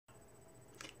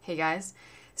Hey guys,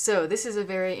 so this is a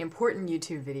very important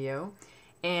YouTube video,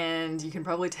 and you can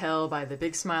probably tell by the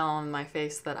big smile on my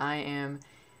face that I am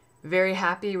very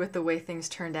happy with the way things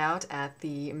turned out at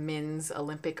the men's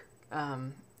Olympic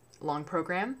long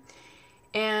program.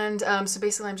 And so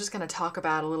basically I'm just going to talk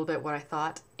about a little bit what I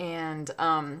thought, and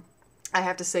I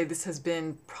have to say this has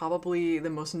been probably the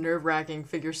most nerve-wracking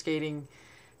figure skating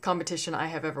competition I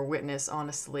have ever witnessed,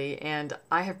 honestly, and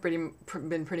I have been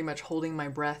pretty much holding my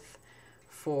breath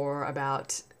for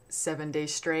about 7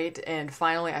 days straight, and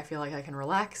finally I feel like I can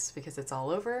relax because it's all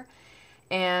over.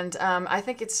 And I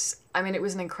think it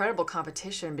was an incredible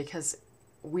competition because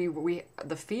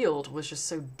the field was just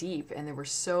so deep and there were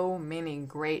so many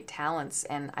great talents,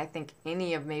 and I think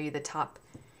any of maybe the top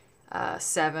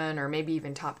 7 or maybe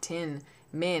even top 10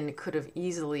 men could have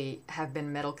easily have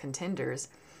been medal contenders.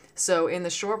 So in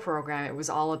the short program, it was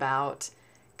all about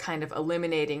kind of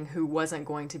eliminating who wasn't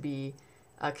going to be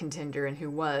a contender and who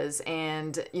was.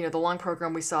 And, you know, the long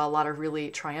program, we saw a lot of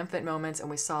really triumphant moments and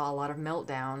we saw a lot of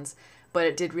meltdowns, but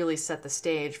it did really set the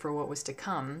stage for what was to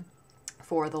come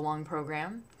for the long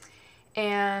program.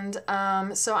 And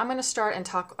so I'm going to start and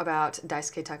talk about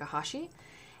Daisuke Takahashi,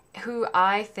 who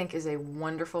I think is a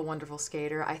wonderful, wonderful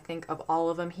skater. I think of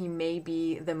all of them, he may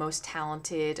be the most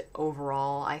talented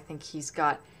overall. I think he's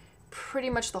got pretty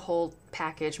much the whole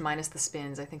package minus the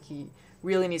spins. I think he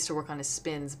really needs to work on his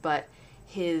spins, but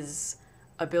his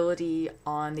ability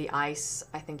on the ice,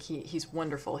 I think he's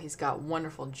wonderful. He's got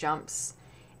wonderful jumps,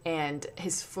 and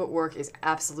his footwork is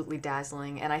absolutely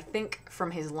dazzling. And I think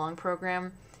from his long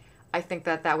program, I think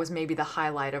that was maybe the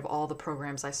highlight of all the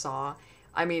programs I saw.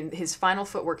 I mean, his final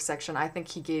footwork section, I think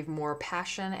he gave more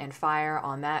passion and fire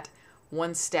on that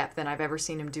one step than I've ever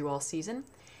seen him do all season.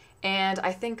 And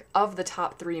I think of the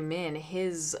top 3 men,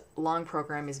 his long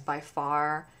program is by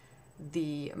far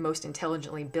the most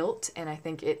intelligently built, and I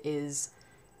think it is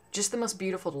just the most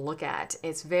beautiful to look at.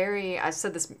 It's very, I've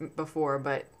said this before,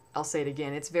 but I'll say it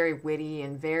again, it's very witty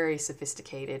and very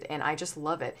sophisticated, and I just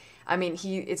love it. I mean,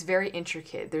 it's very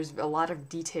intricate. There's a lot of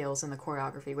details in the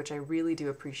choreography, which I really do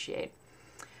appreciate.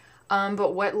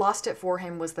 But what lost it for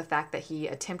him was the fact that he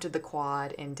attempted the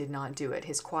quad and did not do it.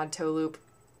 His quad toe loop,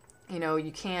 you know,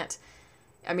 you can't,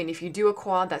 I mean, if you do a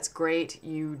quad, that's great.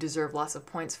 You deserve lots of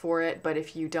points for it. But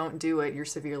if you don't do it, you're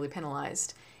severely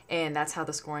penalized. And that's how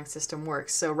the scoring system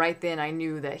works. So right then I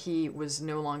knew that he was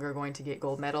no longer going to get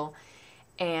gold medal.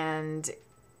 And,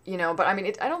 you know, but I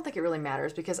mean, I don't think it really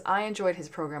matters because I enjoyed his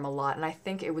program a lot. And I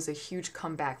think it was a huge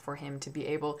comeback for him to be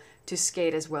able to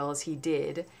skate as well as he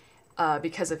did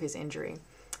because of his injury.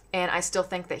 And I still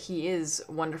think that he is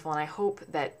wonderful, and I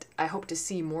hope to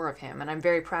see more of him. And I'm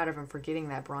very proud of him for getting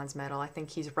that bronze medal. I think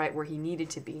he's right where he needed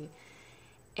to be.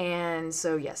 And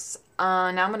so, yes. Now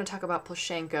I'm going to talk about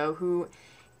Plushenko, who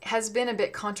has been a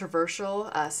bit controversial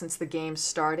since the game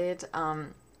started.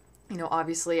 You know,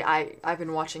 obviously, I've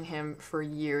been watching him for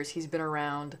years. He's been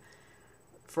around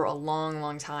for a long,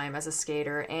 long time as a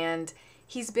skater, and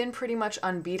he's been pretty much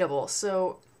unbeatable.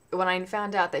 So when I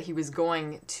found out that he was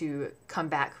going to come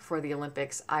back for the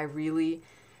Olympics, I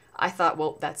thought,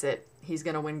 well, that's it. He's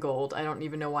going to win gold. I don't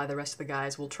even know why the rest of the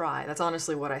guys will try. That's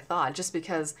honestly what I thought, just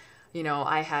because, you know,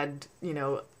 I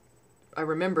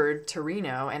remembered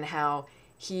Torino and how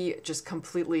he just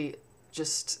completely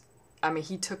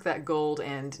he took that gold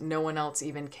and no one else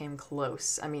even came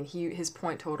close. I mean, his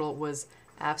point total was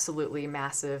absolutely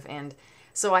massive. And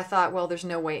so I thought, well, there's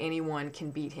no way anyone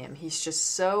can beat him. He's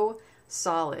just so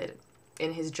solid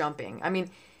in his jumping. I mean,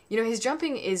 you know, his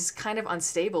jumping is kind of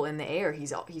unstable in the air.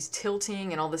 He's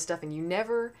tilting and all this stuff, and you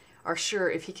never are sure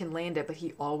if he can land it, but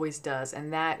he always does.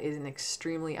 And that is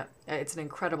it's an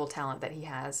incredible talent that he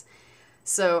has.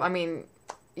 So, I mean,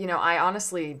 you know, I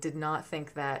honestly did not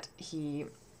think that he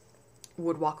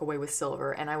would walk away with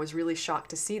silver, and I was really shocked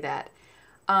to see that.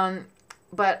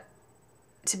 But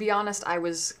to be honest, I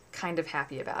was kind of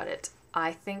happy about it.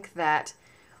 I think that,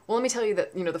 well, let me tell you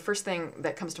that, you know, the first thing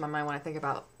that comes to my mind when I think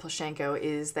about Plushenko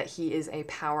is that he is a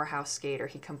powerhouse skater.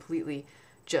 He completely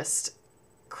just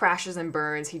crashes and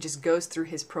burns. He just goes through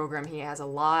his program. He has a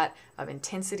lot of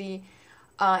intensity.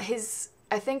 I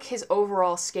think his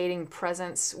overall skating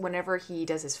presence, whenever he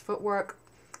does his footwork,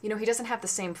 you know, he doesn't have the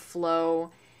same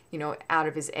flow, you know, out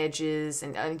of his edges,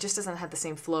 and he just doesn't have the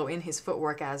same flow in his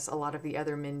footwork as a lot of the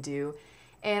other men do.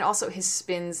 And also his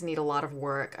spins need a lot of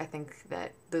work. I think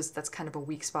that that's kind of a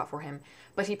weak spot for him.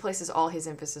 But he places all his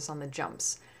emphasis on the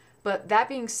jumps. But that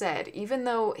being said, even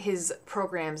though his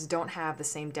programs don't have the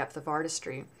same depth of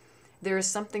artistry, there is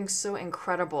something so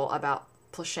incredible about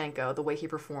Plushenko, the way he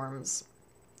performs.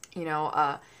 You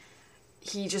know,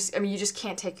 he just, I mean, you just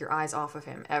can't take your eyes off of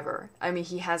him ever. I mean,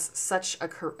 he has such a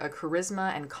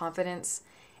charisma and confidence,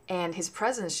 and his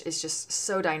presence is just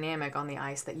so dynamic on the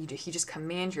ice that he just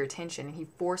commands your attention, and he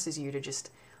forces you to just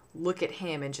look at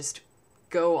him and just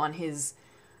go on his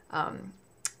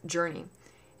journey.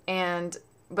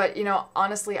 But, you know,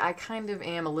 honestly, I kind of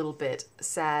am a little bit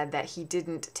sad that he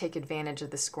didn't take advantage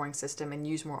of the scoring system and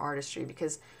use more artistry,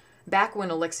 because back when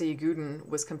Alexei Yagudin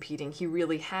was competing, he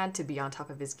really had to be on top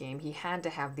of his game. He had to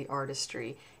have the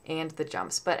artistry and the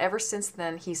jumps. But ever since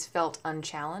then, he's felt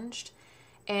unchallenged.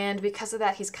 And because of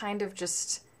that, he's kind of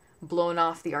just blown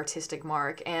off the artistic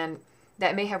mark. And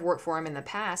that may have worked for him in the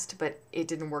past, but it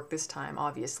didn't work this time,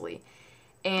 obviously.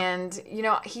 And, you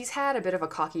know, he's had a bit of a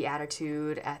cocky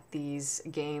attitude at these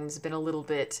games, been a little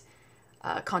bit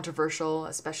controversial,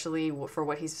 especially for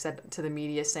what he's said to the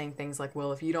media, saying things like,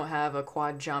 well, if you don't have a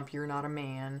quad jump, you're not a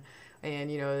man.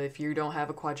 And, you know, if you don't have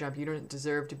a quad jump, you don't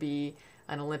deserve to be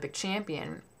an Olympic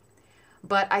champion.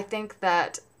 But I think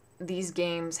that these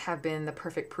games have been the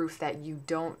perfect proof that you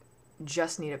don't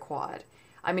just need a quad.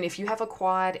 I mean, if you have a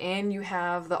quad and you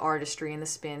have the artistry and the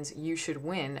spins, you should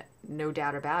win, no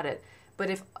doubt about it. But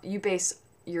if you base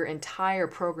your entire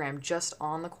program just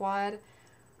on the quad,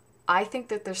 I think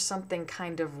that there's something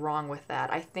kind of wrong with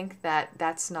that. I think that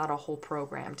that's not a whole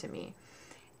program to me.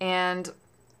 And,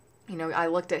 you know, I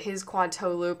looked at his quad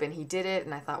toe loop and he did it,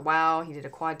 and I thought, wow, he did a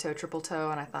quad toe, triple toe,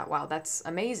 and I thought, wow, that's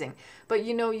amazing. But,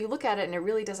 you know, you look at it and it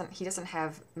really he doesn't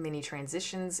have many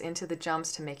transitions into the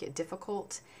jumps to make it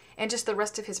difficult. And just the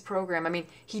rest of his program, I mean,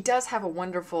 he does have a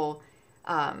wonderful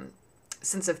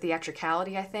sense of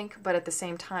theatricality, I think, but at the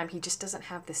same time, he just doesn't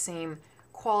have the same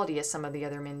quality as some of the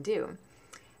other men do.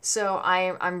 So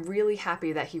I'm really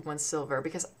happy that he won silver,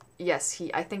 because yes,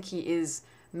 I think he is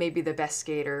maybe the best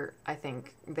skater, I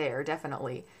think, there,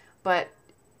 definitely. But,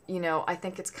 you know, I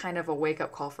think it's kind of a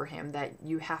wake-up call for him that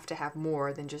you have to have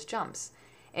more than just jumps.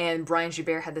 And Brian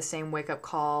Joubert had the same wake-up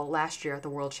call last year at the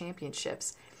World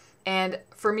Championships. And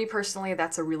for me personally,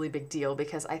 that's a really big deal,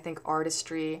 because I think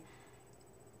artistry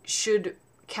should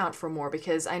count for more,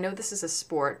 because I know this is a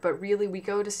sport, but really we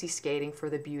go to see skating for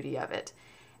the beauty of it.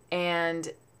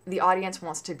 And the audience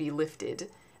wants to be lifted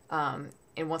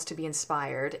and wants to be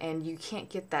inspired, and you can't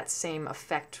get that same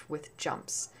effect with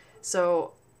jumps.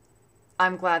 So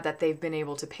I'm glad that they've been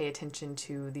able to pay attention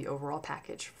to the overall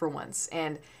package for once.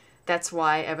 And that's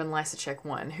why Evan Lysacek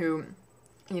won, who,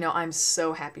 you know, I'm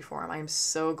so happy for him. I'm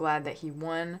so glad that he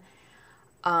won.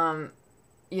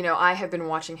 You know, I have been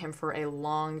watching him for a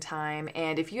long time,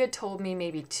 and if you had told me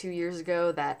maybe 2 years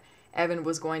ago that Evan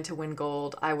was going to win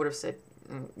gold, I would have said,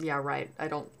 yeah, right, I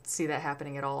don't see that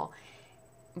happening at all.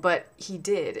 But he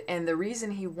did, and the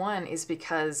reason he won is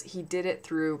because he did it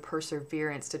through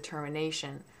perseverance,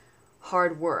 determination,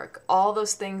 hard work, all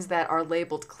those things that are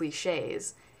labeled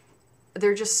cliches.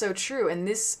 They're just so true,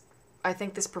 and I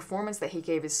think this performance that he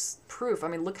gave is proof. I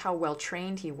mean, look how well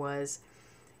trained he was.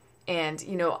 And,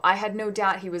 you know, I had no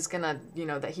doubt he was gonna, you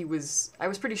know, I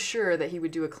was pretty sure that he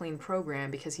would do a clean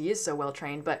program because he is so well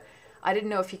trained, but I didn't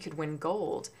know if he could win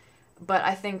gold. But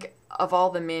I think of all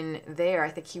the men there,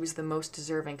 I think he was the most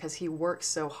deserving because he worked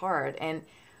so hard. And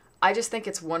I just think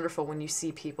it's wonderful when you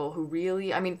see people who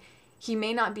really, I mean, he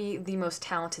may not be the most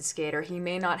talented skater. He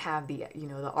may not have the, you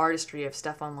know, the artistry of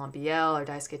Stéphane Lambiel or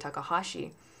Daisuke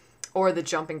Takahashi, or the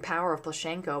jumping power of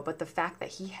Plushenko, but the fact that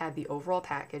he had the overall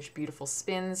package, beautiful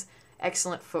spins,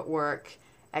 excellent footwork,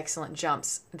 excellent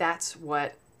jumps, that's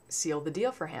what sealed the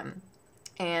deal for him.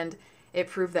 And it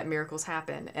proved that miracles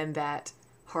happen and that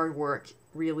hard work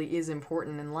really is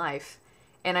important in life.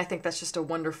 And I think that's just a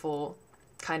wonderful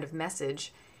kind of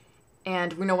message.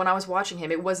 And, you know, when I was watching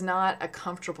him, it was not a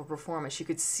comfortable performance. You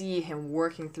could see him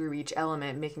working through each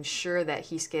element, making sure that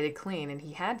he skated clean, and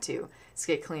he had to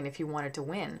skate clean if he wanted to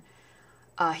win.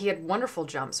 He had wonderful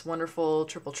jumps, wonderful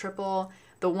triple-triple.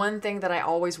 The one thing that I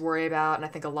always worry about, and I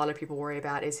think a lot of people worry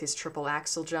about, is his triple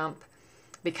axel jump,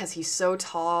 because he's so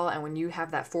tall, and when you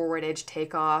have that forward edge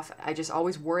takeoff, I just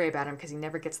always worry about him because he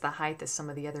never gets the height that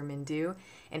some of the other men do,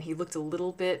 and he looked a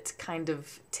little bit kind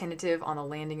of tentative on the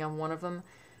landing on one of them.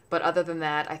 But other than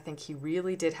that, I think he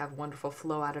really did have wonderful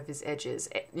flow out of his edges.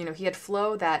 You know, he had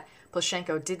flow that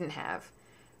Plushenko didn't have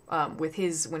when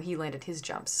he landed his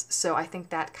jumps. So I think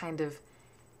that kind of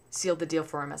sealed the deal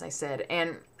for him, as I said.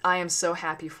 And I am so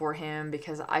happy for him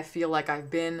because I feel like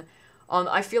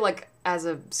as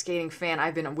a skating fan,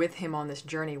 I've been with him on this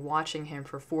journey, watching him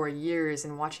for 4 years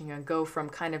and watching him go from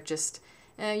kind of just,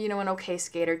 you know, an okay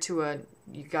skater to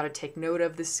you got to take note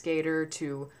of this skater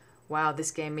to, wow,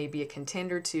 this game may be a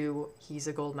contender to, he's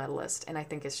a gold medalist. And I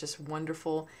think it's just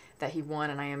wonderful that he won,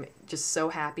 and I am just so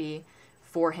happy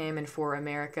for him and for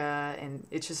America, and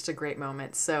it's just a great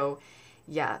moment. So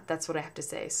yeah, that's what I have to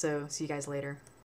say. So see you guys later.